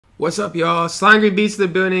What's up, y'all? Slime Green Beats in the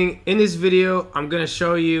building. In this video, I'm gonna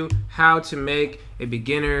show you how to make a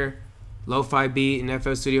beginner lo-fi beat in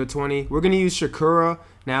FL Studio 20. We're gonna use Shakura.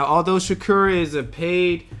 Now, although Shakura is a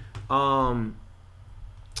paid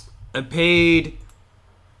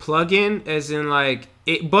plugin, as in like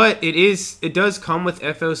it, but it does come with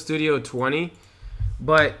FL Studio 20.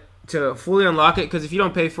 But to fully unlock it, because if you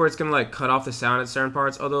don't pay for it, it's gonna like cut off the sound at certain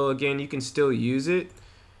parts. Although again, you can still use it,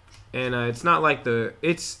 and it's not like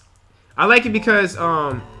I like it because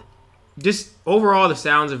just overall the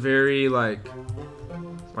sounds are very like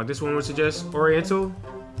this one would suggest Oriental.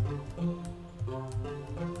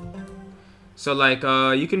 So like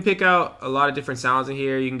you can pick out a lot of different sounds in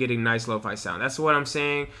here. You can get a nice lo-fi sound. That's what I'm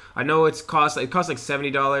saying. I know it costs like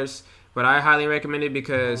 $70, but I highly recommend it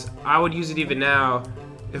because I would use it even now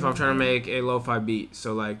if I'm trying to make a lo-fi beat.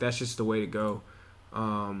 So like that's just the way to go.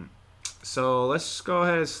 So let's go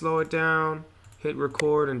ahead and slow it down, hit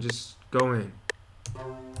record, and just go in.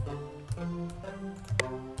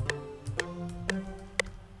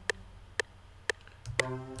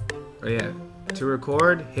 Oh yeah, to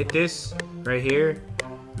record, hit this right here.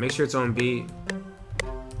 Make sure it's on beat.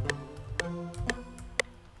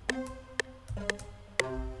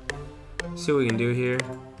 See what we can do here.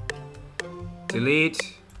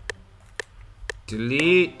 Delete,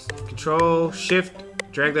 Control Shift,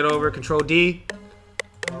 drag that over, Control D.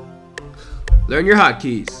 Learn your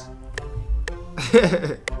hotkeys.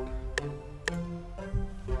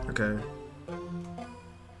 Okay.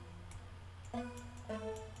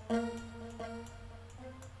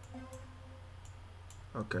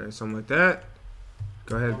 Okay, something like that.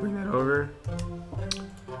 Go ahead and bring that over.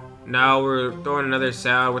 Now we're throwing another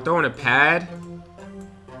sound. We're throwing a pad.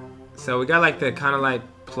 So we got like the kind of like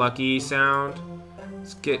plucky sound.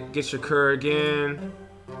 Let's get Shakura again.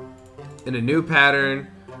 In a new pattern.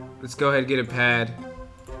 Let's go ahead and get a pad.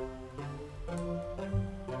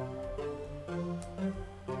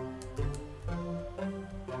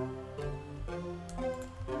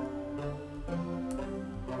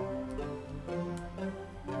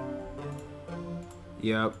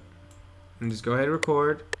 Yep. And just go ahead and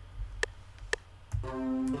record.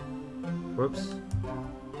 Whoops.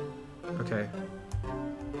 Okay.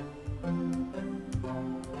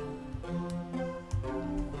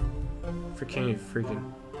 Freaking.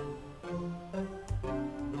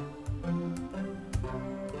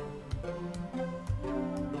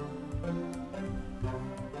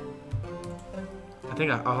 I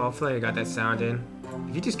think hopefully I got that sound in.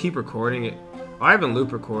 If you just keep recording it, I even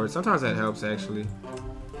loop record. Sometimes that helps actually.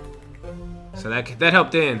 So that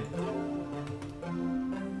helped in.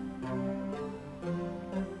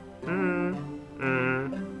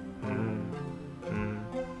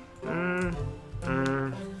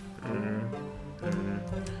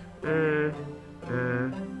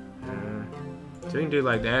 So you can do it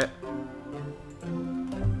like that.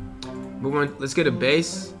 Move on. Let's get a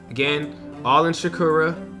bass again. All in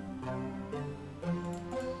Shakura.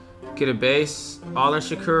 Get a bass. All in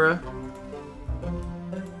Shakura.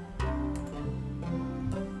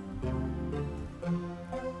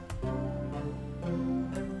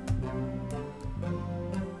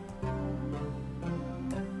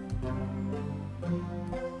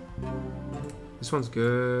 This one's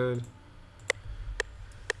good.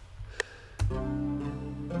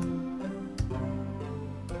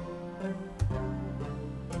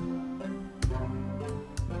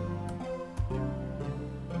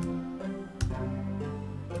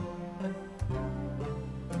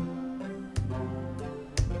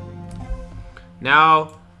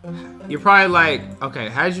 Now, you're probably like, okay,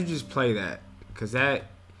 how did you just play that? Because that,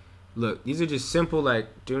 look, these are just simple like,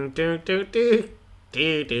 so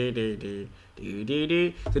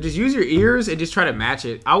just use your ears and just try to match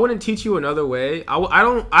it. I wouldn't teach you another way. I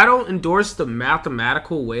don't endorse the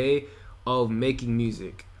mathematical way of making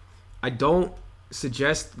music. I don't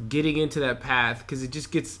suggest getting into that path because it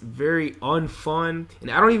just gets very unfun, and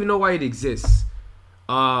I don't even know why it exists.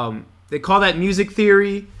 They call that music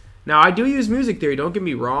theory. Now, I do use music theory, don't get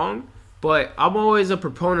me wrong, but I'm always a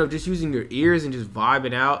proponent of just using your ears and just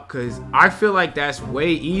vibing out because I feel like that's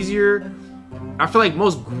way easier. I feel like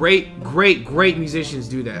most great musicians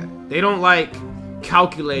do that. They don't like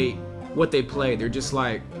calculate what they play. They're just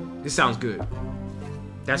like, this sounds good.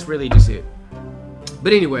 That's really just it.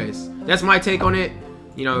 But anyways, that's my take on it.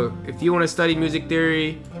 You know, if you want to study music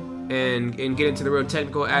theory and get into the real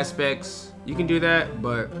technical aspects, you can do that.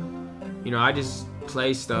 But, you know, I just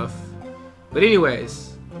play stuff. But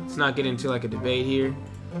anyways, let's not get into like a debate here.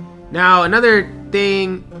 Now, another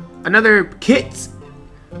kit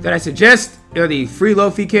that I suggest are the free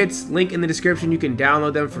Lo-Fi kits. Link in the description. You can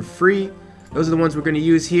download them for free. Those are the ones we're gonna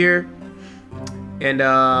use here. And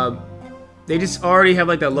they just already have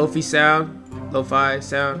like that lo-fi sound.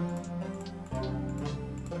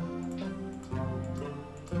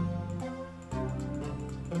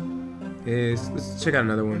 Let's check out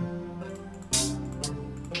another one.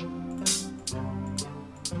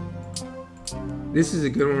 This is a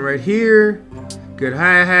good one right here. Good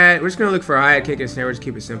hi-hat. We're just gonna look for a hi-hat, kick, and snare. We'll just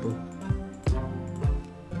keep it simple.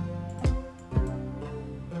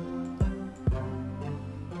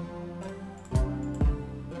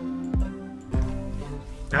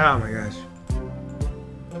 Oh my gosh.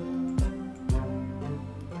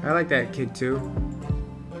 I like that kick too.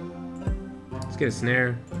 Let's get a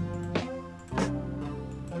snare.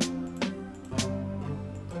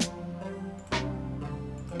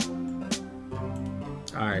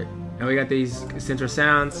 Alright, now we got these central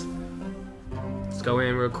sounds. Let's go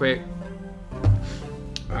in real quick.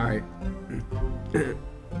 Alright.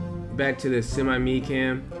 Back to the semi-me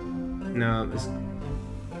cam. No, let's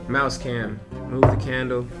mouse cam. Move the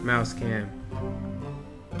candle. Mouse cam.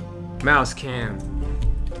 Mouse cam.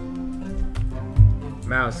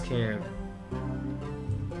 Mouse cam.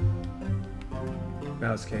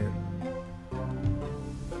 Mouse cam.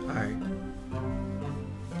 Alright.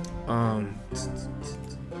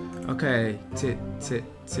 Okay. Tit.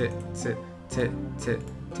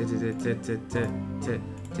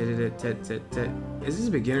 Is this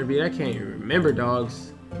a beginner beat? I can't even remember,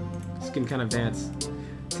 dogs. It's getting kind of advanced.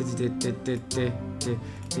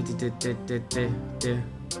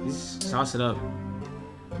 Just sauce it up.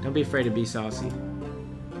 Don't be afraid to be saucy.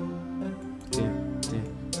 I'm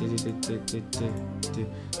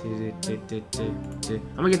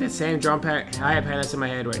gonna get that same drum pack, hi-hat pad that's in my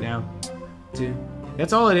head right now.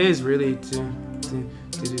 That's all it is, really.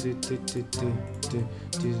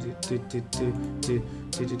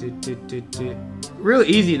 Real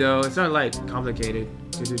easy though. It's not like complicated.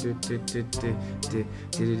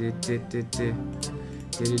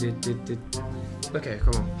 Okay,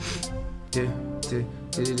 come on.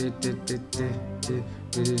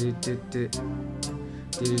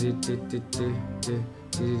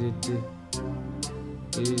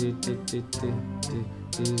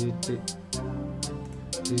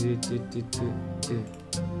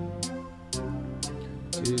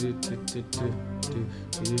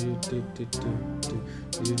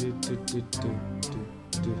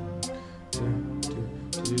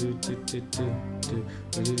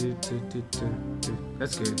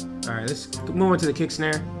 That's good. Alright, let's move on to the kick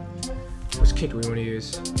snare. Which kick do we want to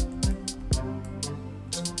use?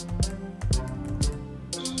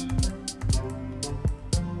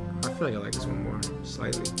 I feel like I like this one more,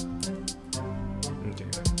 slightly. Okay.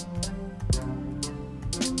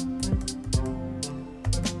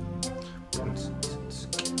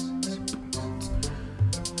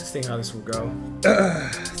 Let's think how this will go.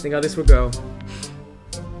 Let's think how this will go.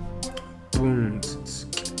 Boom.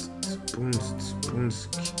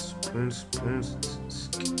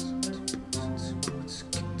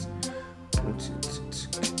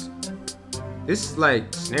 This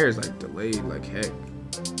like snare is like delayed like heck. If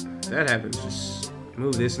that happens, just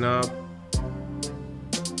move this knob.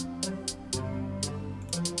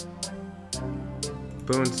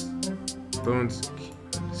 Boons.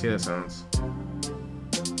 See how that sounds.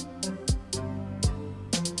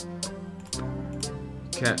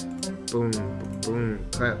 Cat, boom, boom,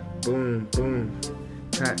 clap, boom, boom,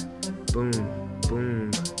 cat, boom,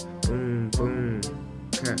 boom, boom, boom,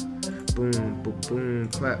 cat, boom, boom, boom,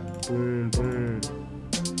 clap, boom, boom.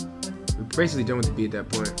 We're basically done with the beat at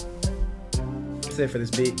that point. That's it for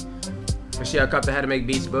this beat. Make sure y'all cop the How to Make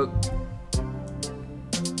Beats book.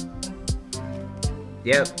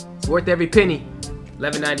 Yep, it's worth every penny.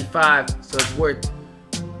 $11.95, so it's worth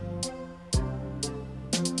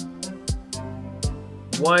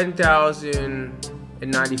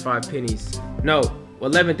 1,095 pennies. No,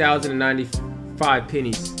 11,095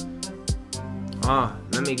 pennies.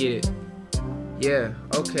 Let me get it. Yeah,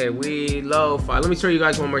 okay, we lo-fi. Let me show you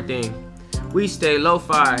guys one more thing. We stay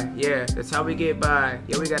lo-fi. Yeah, that's how we get by.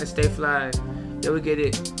 Yeah, we gotta stay fly. Yeah, we get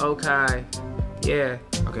it. Okay. Yeah,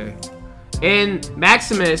 okay. In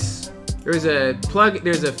Maximus, there's a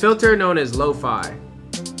filter known as lo-fi.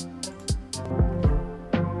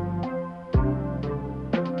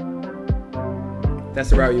 That's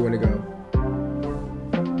the route you want to go.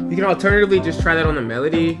 You can alternatively just try that on the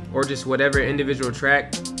melody or just whatever individual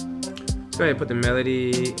track. Let's go ahead and put the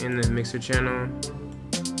melody in the mixer channel.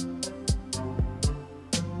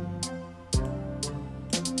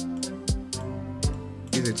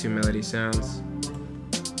 These are two melody sounds.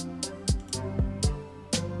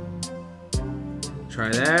 Try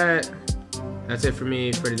that. That's it for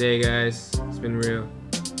me for today, guys. It's been real.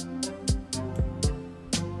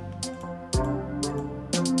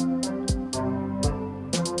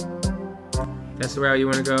 That's the route you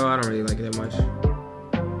want to go. I don't really like it that much.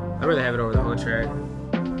 I'd rather have it over the whole track.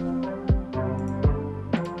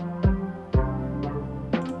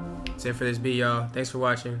 That's it for this beat, y'all. Thanks for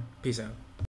watching. Peace out.